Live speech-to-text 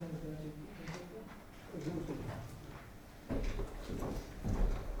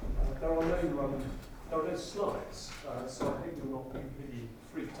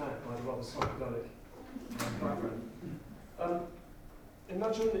I had a rather psychedelic background.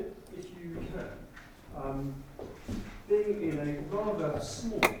 Imagine, if you can, being in a rather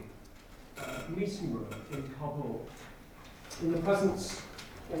small meeting room in Kabul, in the presence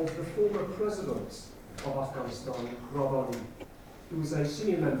of the former president of Afghanistan, Rabbani, who was a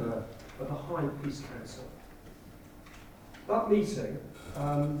senior member of the High Peace Council. That meeting,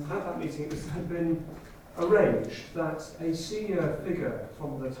 at that meeting, it had been arranged that a senior figure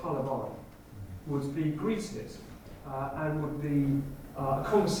from the Taliban would be greeted and would be a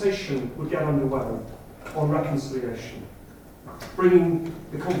conversation would get underway on reconciliation, bringing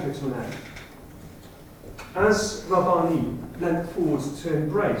the conflict to an end. As Rabbani leant forward to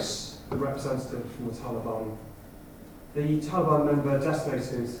embrace the representative from the Taliban member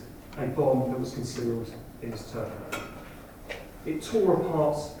detonated a bomb that was concealed in his turban. It tore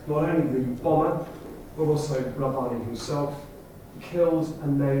apart not only the bomber, but also Rabbani himself, killed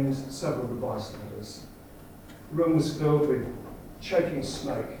and maimed several of the bystanders. The room was filled with choking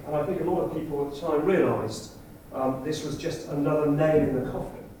smoke, and I think a lot of people at the time realised this was just another nail in the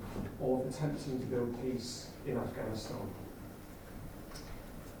coffin of attempting to build peace in Afghanistan.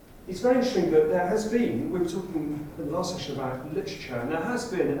 It's very interesting that there has been, we were talking in the last session about literature, and there has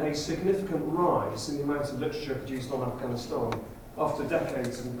been a significant rise in the amount of literature produced on Afghanistan after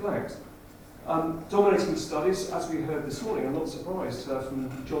decades of neglect. Dominating studies, as we heard this morning, I'm not surprised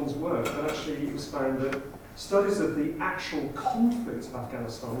from John's work, but actually it was found that studies of the actual conflict of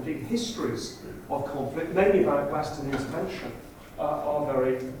Afghanistan, indeed histories of conflict, mainly about Western intervention, are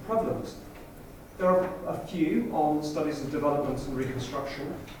very prevalent. There are a few on studies of development and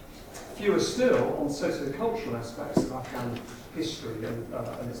reconstruction, fewer still on socio-cultural aspects of Afghan history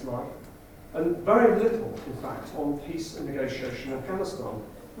and its like, and very little, in fact, on peace and negotiation in Afghanistan,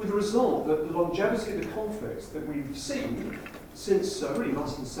 with the result that the longevity of the conflict that we've seen since really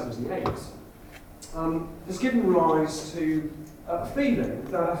 1978 has given rise to a feeling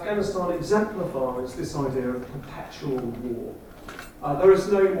that Afghanistan exemplifies this idea of perpetual war. There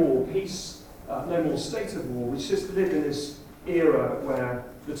is no more peace, no more state of war. We just live in this era where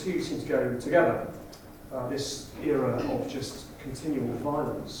the two seem to go together, this era of just continual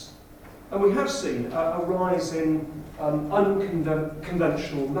violence. And we have seen a rise in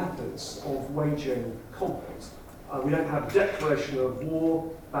unconventional methods of waging conflict. We don't have declaration of war,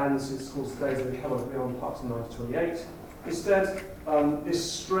 banned since, of course, the days of the Camel Beyond Parts in 1928. Instead,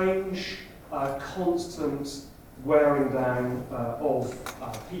 this strange, constant wearing down of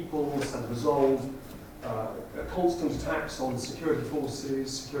peoples and resolve, constant attacks on security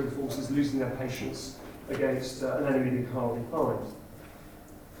forces losing their patience against an enemy they can hardly find.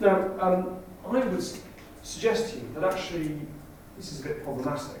 Now, I would suggest to you that actually, this is a bit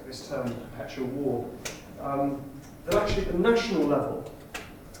problematic, this term perpetual war, that actually at the national level,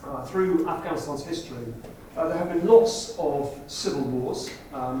 through Afghanistan's history, there have been lots of civil wars.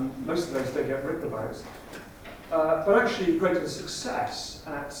 Most of those don't get written about. But actually greater success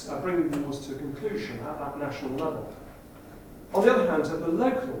at bringing wars to a conclusion at that national level. On the other hand, at the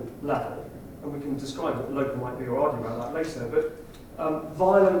local level, and we can describe what the local might be or argue about that later, but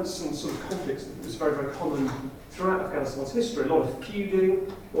violence and sort of conflicts was very, very common throughout Afghanistan's history. A lot of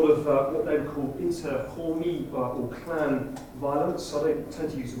feuding, a lot of what they would call inter-Qawmi or clan violence. I don't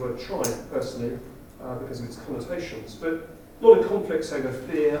tend to use the word tribe personally because of its connotations, but a lot of conflicts over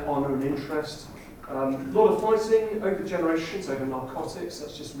fear, honour and interest. A lot of fighting over generations, over narcotics.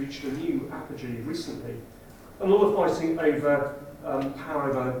 That's just reached a new apogee recently. And a lot of fighting over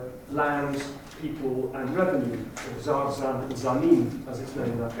power over land, people and revenue, or Zarzan and Zamin, as it's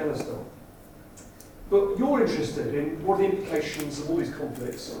known in Afghanistan. But you're interested in what are the implications of all these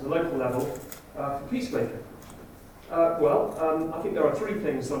conflicts at the local level for peacemaking. I think there are three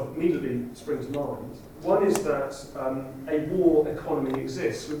things that immediately spring to mind. One is that a war economy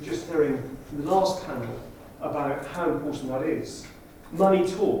exists. We're just hearing in the last panel about how important that is. Money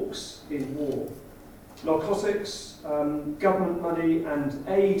talks in war. Narcotics, government money and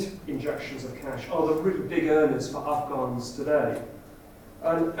aid injections of cash are the really big earners for Afghans today.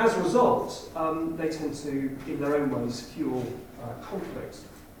 And as a result, they tend to, in their own ways, fuel conflict.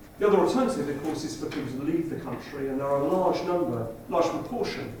 The other alternative, of course, is for people to leave the country, and there are a large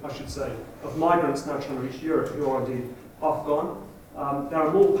proportion, I should say, of migrants now trying to reach Europe who are indeed Afghan. There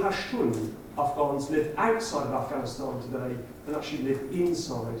are more Pashtun Afghans live outside of Afghanistan today than actually live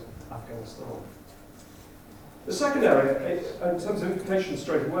inside Afghanistan. The second area, in terms of implications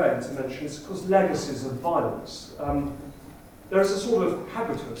straight away to mention, is of course legacies of violence. There is a sort of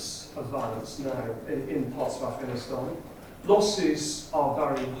habitus of violence now in parts of Afghanistan. Losses are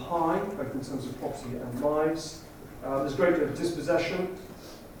very high, both in terms of property and lives. There's great deal of dispossession.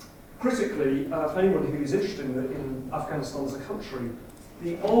 Critically, for anyone who is interested in Afghanistan as a country,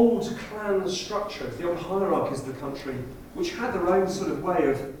 the old clan structure, the old hierarchies of the country, which had their own sort of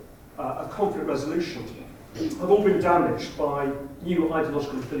way of conflict resolution, have all been damaged by new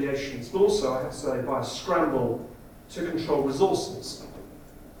ideological affiliations, but also, I have to say, by a scramble to control resources.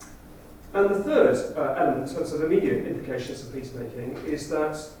 And the third element, in terms of immediate implications of peacemaking, is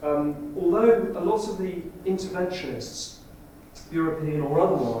that although a lot of the interventionists, European or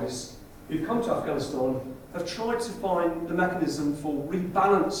otherwise, who've come to Afghanistan have tried to find the mechanism for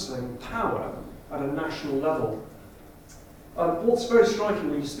rebalancing power at a national level. What's very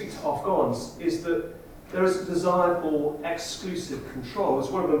striking when you speak to Afghans is that there is a desire for exclusive control. As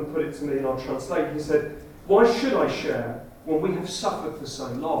one of them put it to me, and I'll translate, he said, "Why should I share when we have suffered for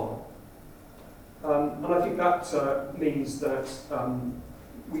so long?" And I think that means that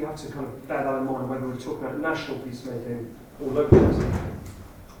we have to kind of bear that in mind whether we're talking about national peacemaking or local peacemaking.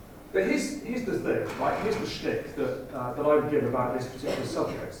 But here's the thing, right? Here's the shtick that I would give about this particular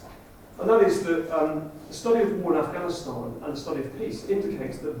subject. And that is that the study of war in Afghanistan and the study of peace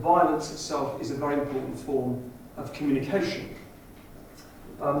indicates that violence itself is a very important form of communication.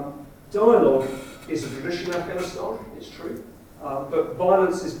 Dialogue is a tradition in Afghanistan, it's true, but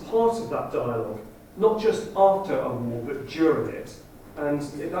violence is part of that dialogue, not just after a war, but during it. And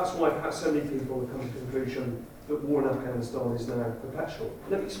that's why perhaps so many people have come to the conclusion that war in Afghanistan is now perpetual.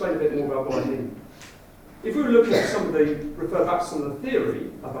 Let me explain a bit more about what I mean. If we were looking at refer back to some of the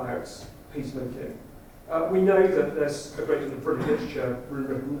theory about peacemaking, we know that there's a great deal of brilliant literature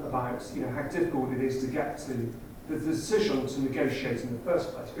written about how difficult it is to get to the decision to negotiate in the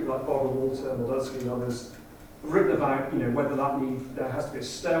first place. People like Barbara Walter, Modelsky and others have written about whether there has to be a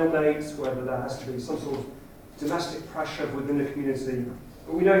stalemate, whether there has to be some sort of domestic pressure within the community.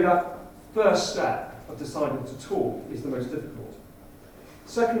 But we know that first step of deciding to talk is the most difficult.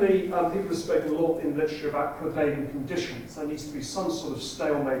 Secondly, people have spoken a lot in literature about prevailing conditions. There needs to be some sort of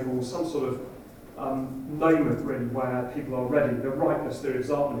stalemate or some sort of moment, really, where people are ready, the ripeness theory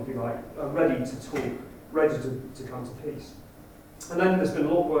example, if you like, are ready to talk, ready to come to peace. And then there's been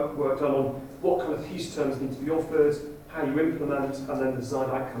a lot of work done on what kind of peace terms need to be offered, how you implement, and then the desired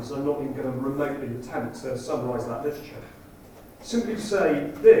outcomes. So I'm not even going to remotely attempt to summarise that literature. Simply to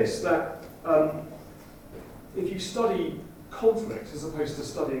say this, that if you study conflict as opposed to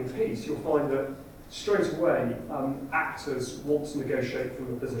studying peace, you'll find that straight away actors want to negotiate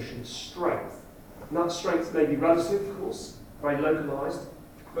from a position of strength. And that strength may be relative, of course, very localised,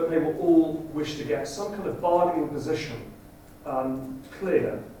 but they will all wish to get some kind of bargaining position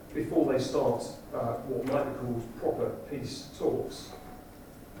clear before they start what might be called proper peace talks.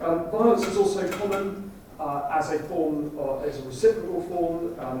 Violence is also common as a form, or as a reciprocal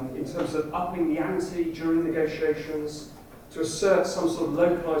form, in terms of upping the ante during negotiations, to assert some sort of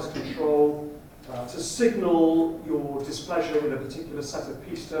localised control, to signal your displeasure with a particular set of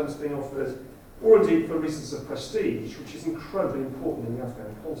peace terms being offered, or indeed for reasons of prestige, which is incredibly important in the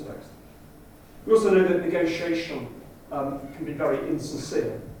Afghan context. We also know that negotiation can be very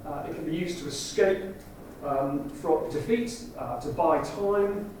insincere. It can be used to escape from defeat, to buy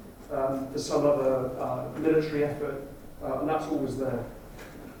time for some other military effort, and that's always there.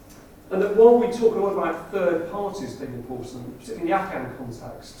 And that while we talk a lot about third parties being important, particularly in the Afghan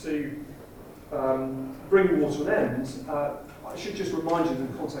context, to bring war to an end, I should just remind you in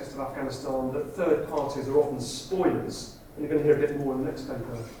the context of Afghanistan that third parties are often spoilers, and you're going to hear a bit more in the next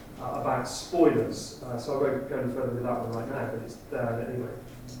paper about spoilers, so I won't go any further with that one right now, but it's there anyway.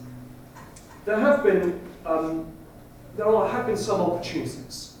 There have been some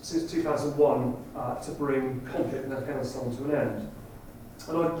opportunities since 2001 to bring conflict in Afghanistan to an end.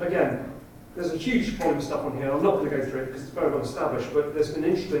 And again, there's a huge volume of stuff on here. I'm not going to go through it because it's very well established, but there's been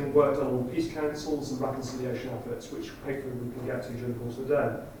interesting work done on peace councils and reconciliation efforts, which hopefully we can get to during the course of the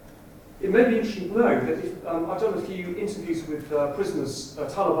day. It may be interesting to know that if, I've done a few interviews with prisoners,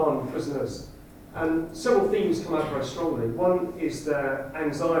 Taliban prisoners, and several themes come out very strongly. One is their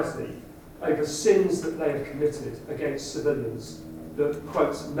anxiety over sins that they have committed against civilians that,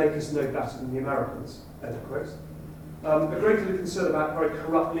 quote, make us no better than the Americans, end quote. A great deal of concern about very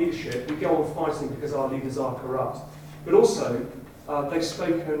corrupt leadership. We go on fighting because our leaders are corrupt. But also, they've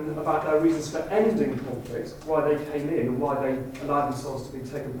spoken about their reasons for ending conflict, why they came in and why they allowed themselves to be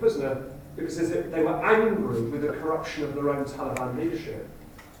taken prisoner, because they were angry with the corruption of their own Taliban leadership.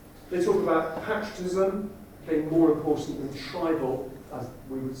 They talk about patriotism being more important than tribal, as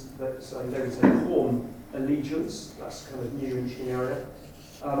we would say, they would say corn allegiance. That's kind of new interesting area.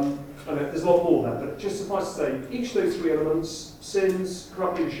 And there's a lot more there, but just suffice to say, each of those three elements, sins,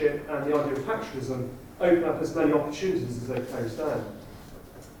 corrupt leadership, and the idea of patriotism, open up as many opportunities as they close down.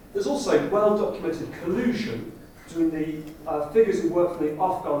 There's also well-documented collusion between the figures who work for the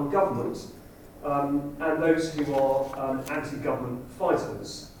Afghan government and those who are anti-government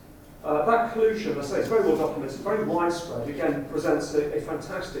fighters. That collusion, as I say, is very well documented, very widespread, again presents a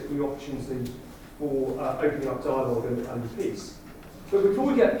fantastic new opportunity for opening up dialogue and peace. But before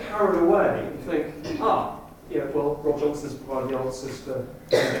we get carried away and think, well, Rob Johnson's provided the answers to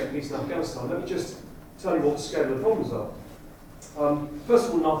get peace in Afghanistan, let me just tell you what the scale of the problems are. First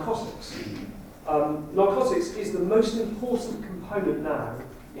of all, narcotics. Narcotics is the most important component now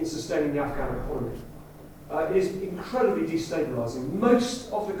in sustaining the Afghan economy. It is incredibly destabilising.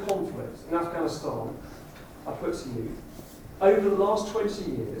 Most of the conflict in Afghanistan, I put to you, over the last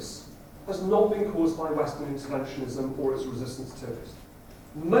 20 years has not been caused by Western interventionism or its resistance to it.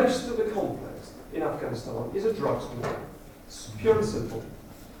 Most of the conflict in Afghanistan is a drugs war. It's pure and simple.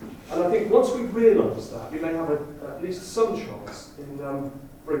 And I think once we realise that, we may have at least some chance in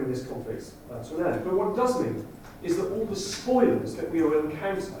bringing this conflict to an end. But what it does mean is that all the spoilers that we will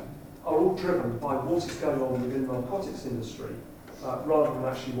encounter are all driven by what is going on within the narcotics industry, rather than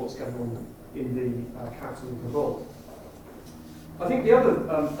actually what's going on in the capital of Kabul. I think the other,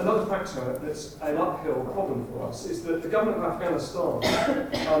 another factor that's an uphill problem for us is that the government of Afghanistan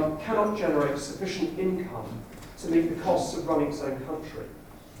cannot generate sufficient income to meet the costs of running its own country.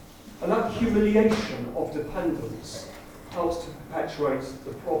 And that humiliation of dependence helps to perpetuate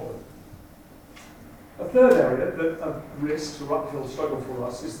the problem. A third area that risks to uphill struggle for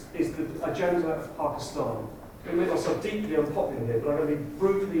us is the agenda of Pakistan. I'm going to make myself deeply unpopular here, but I'm going to be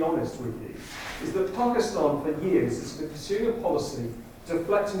brutally honest with you, is that Pakistan for years has been pursuing a policy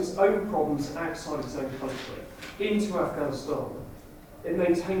deflecting its own problems outside its own country into Afghanistan. It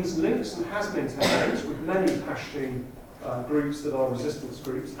maintains links and has maintained links with many Pashtun groups that are resistance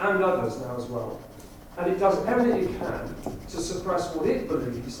groups and others now as well. And it does everything it can to suppress what it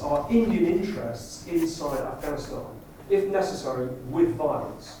believes are Indian interests inside Afghanistan, if necessary, with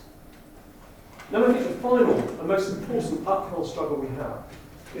violence. Now I think the final and most important uphill struggle we have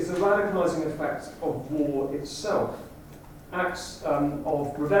is the radicalising effect of war itself. Acts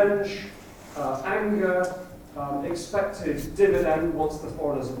of revenge, anger, expected dividend once the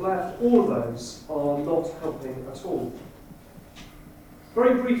foreigners have left, all of those are not helping at all.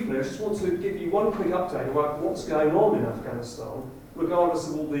 Very briefly, I just want to give you one quick update about what's going on in Afghanistan, regardless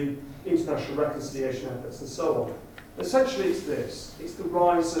of all the international reconciliation efforts and so on. Essentially, it's this. It's the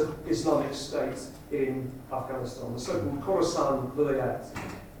rise of Islamic State in Afghanistan, the so-called Khorasan Vilayat.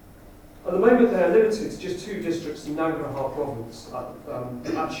 At the moment, they're limited to just two districts in Nangarhar province,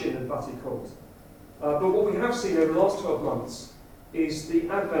 Achin and Bati Kot. But what we have seen over the last 12 months is the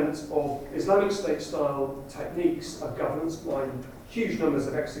advent of Islamic State-style techniques of governance by huge numbers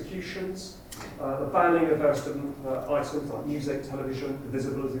of executions, the banning of various items like music, television, the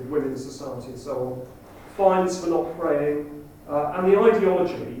visibility of women in society and so on, fines for not praying, and the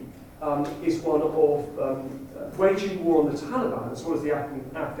ideology is one of waging war on the Taliban as well as the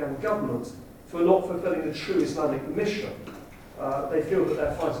Afghan government for not fulfilling the true Islamic mission. They feel that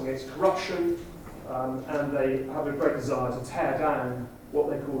they're fighting against corruption, and they have a great desire to tear down what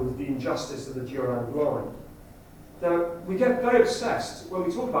they call the injustice of the Durand Line. Now, we get very obsessed when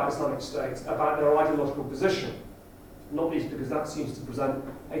we talk about Islamic State about their ideological position, not least because that seems to present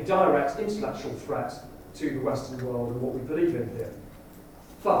a direct intellectual threat to the Western world and what we believe in here.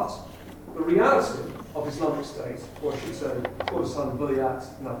 But the reality of Islamic State, or I should say Khorasan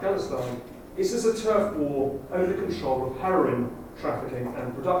Vilayat in Afghanistan, is as a turf war over the control of heroin trafficking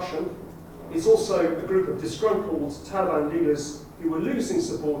and production. It's also a group of disgruntled Taliban leaders who were losing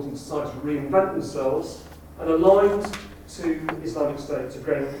support and decided to reinvent themselves and aligned to Islamic State to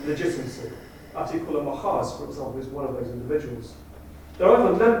gain legitimacy. Atiqullah Mahaz, for example, is one of those individuals. There are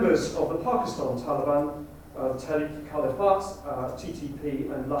other members of the Pakistan Taliban, Tehrik Khalifat,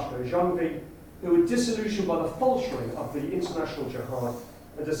 TTP and Lashkar-e-Jhangvi, who were disillusioned by the faltering of the international jihad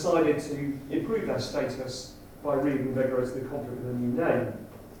and decided to improve their status by reinvigorating the conflict with a new name.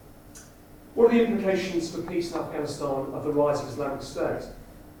 What are the implications for peace in Afghanistan of the rise of Islamic State?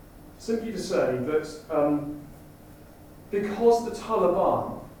 Simply to say that because the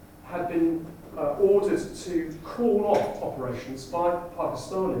Taliban had been ordered to call off operations by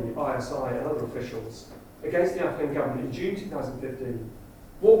Pakistani ISI and other officials against the Afghan government in June 2015,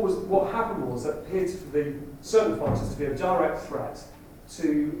 what happened was that it appeared for certain fighters to be a direct threat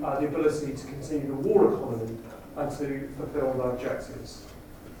to the ability to continue the war economy and to fulfill their objectives.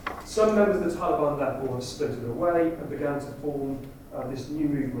 Some members of the Taliban therefore have splintered away and began to form this new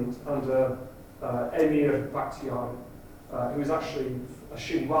movement under Emir Bakhtiari, who is actually a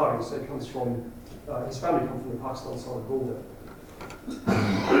Shinwari, so he comes from, his family comes from the Pakistan side of the border.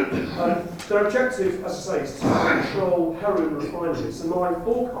 Their objective, as I say, is to control heroin refineries, and my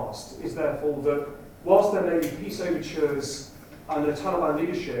forecast is therefore that whilst there may be peace overtures under Taliban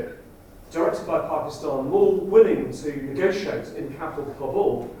leadership directed by Pakistan more willing to negotiate in the capital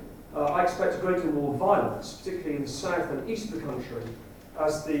Kabul, I expect a great deal more violence, particularly in the south and east of the country,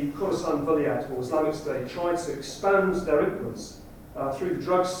 as the Khorasan Vilayat or Islamic State try to expand their influence through the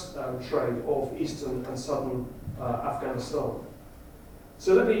drugs trade of eastern and southern Afghanistan.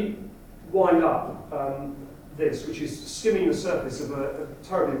 So let me wind up this, which is skimming the surface of a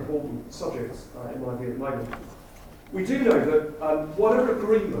terribly important subject in my view at the moment. We do know that whatever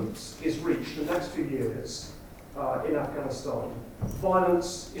agreement is reached in the next few years in Afghanistan,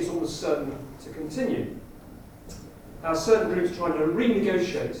 violence is almost certain to continue. As certain groups trying to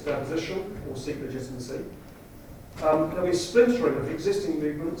renegotiate their position or seek legitimacy, there'll be a splintering of existing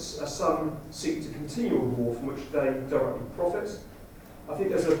movements as some seek to continue a war from which they directly profit. I think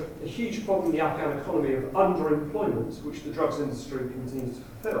there's a huge problem in the Afghan economy of underemployment, which the drugs industry continues to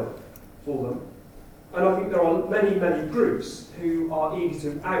fulfill for them. And I think there are many, many groups who are eager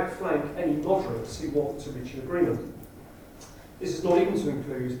to outflank any moderates who want to reach an agreement. This is not even to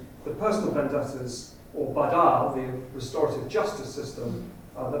include the personal vendettas or badal, the restorative justice system,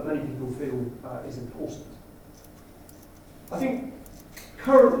 that many people feel is important. I think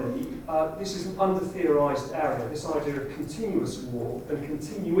currently this is an under-theorised area, this idea of continuous war and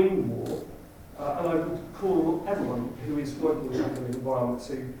continuing war, and I would call everyone who is working in the academic environment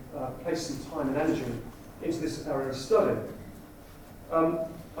to place some time and energy into this area of study.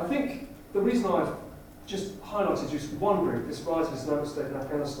 I think the reason I've just highlighted just one group, this rising Islamic State in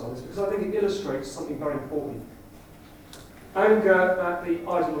Afghanistan, is because I think it illustrates something very important. Anger at the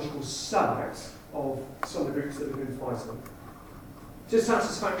ideological sellout of some of the groups that have been fighting.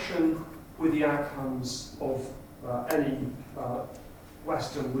 Dissatisfaction with the outcomes of any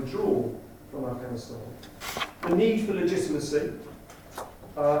Western withdrawal from Afghanistan. The need for legitimacy,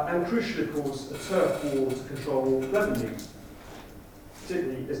 and crucially, of course, a turf war to control revenues,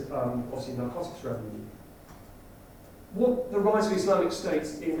 particularly obviously narcotics revenue. What the rise of Islamic State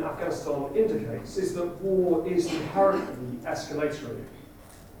in Afghanistan indicates is that war is inherently escalatory.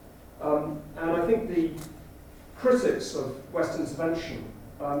 And I think the critics of Western intervention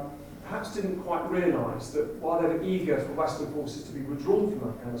perhaps didn't quite realise that while they were eager for Western forces to be withdrawn from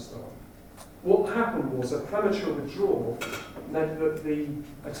Afghanistan, what happened was a premature withdrawal meant that the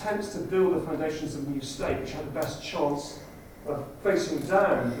attempts to build the foundations of a new state, which had the best chance of facing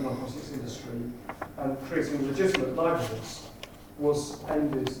down the narcotics industry and creating legitimate livelihoods, was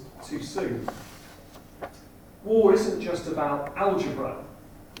ended too soon. War isn't just about algebra,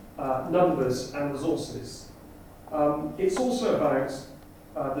 numbers and resources. It's also about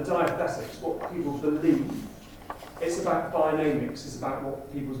the diathetics, what people believe. It's about dynamics, it's about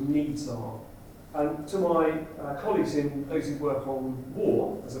what people's needs are. And to my colleagues in those who work on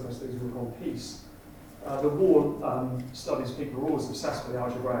war, as opposed to those who work on peace, the war studies people are always obsessed with the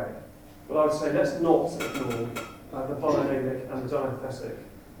algebraic. But I would say let's not ignore the biodynamic and the diathetic,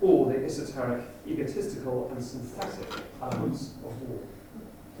 or the esoteric, egotistical and synthetic elements of war.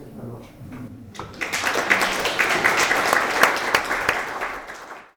 Thank you very much.